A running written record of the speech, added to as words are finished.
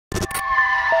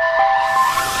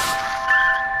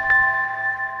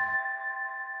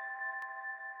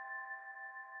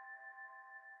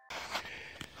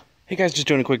Hey guys, just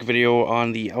doing a quick video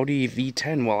on the Audi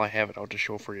V10 while I have it out to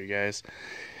show for you guys.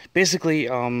 Basically,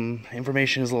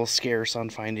 information is a little scarce on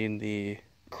finding the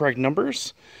correct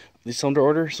numbers, the cylinder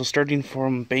order. So starting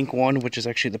from bank 1, which is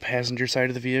actually the passenger side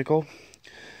of the vehicle,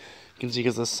 you can see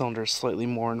because the cylinder is slightly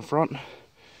more in front.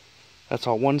 That's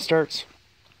how 1 starts.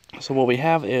 So what we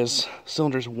have is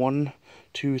cylinders 1,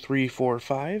 2, 3, 4,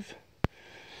 5.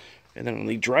 And then on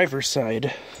the driver's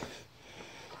side,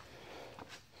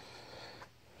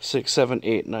 6, 7,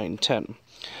 8, 9, 10.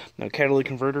 Now catalytic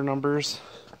converter numbers,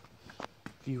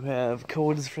 if you have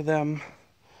codes for them,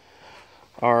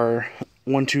 are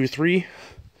 1, 2, 3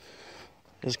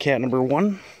 is cat number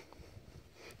 1,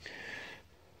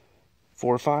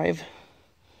 4, 5,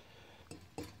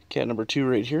 cat number 2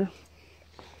 right here.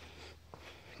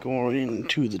 Going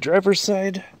to the driver's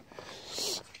side,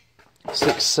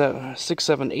 6,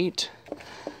 7, 8.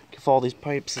 You follow these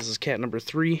pipes, this is cat number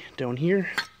 3 down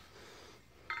here.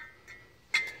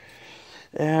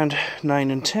 And 9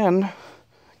 and 10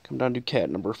 come down to cat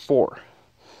number 4.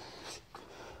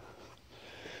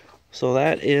 So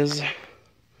that is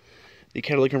the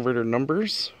catalytic converter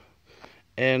numbers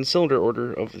and cylinder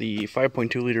order of the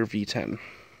 5.2 liter V10.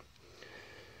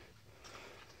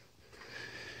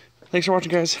 Thanks for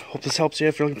watching, guys. Hope this helps you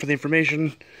if you're looking for the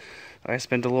information. I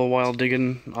spent a little while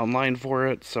digging online for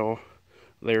it, so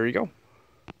there you go.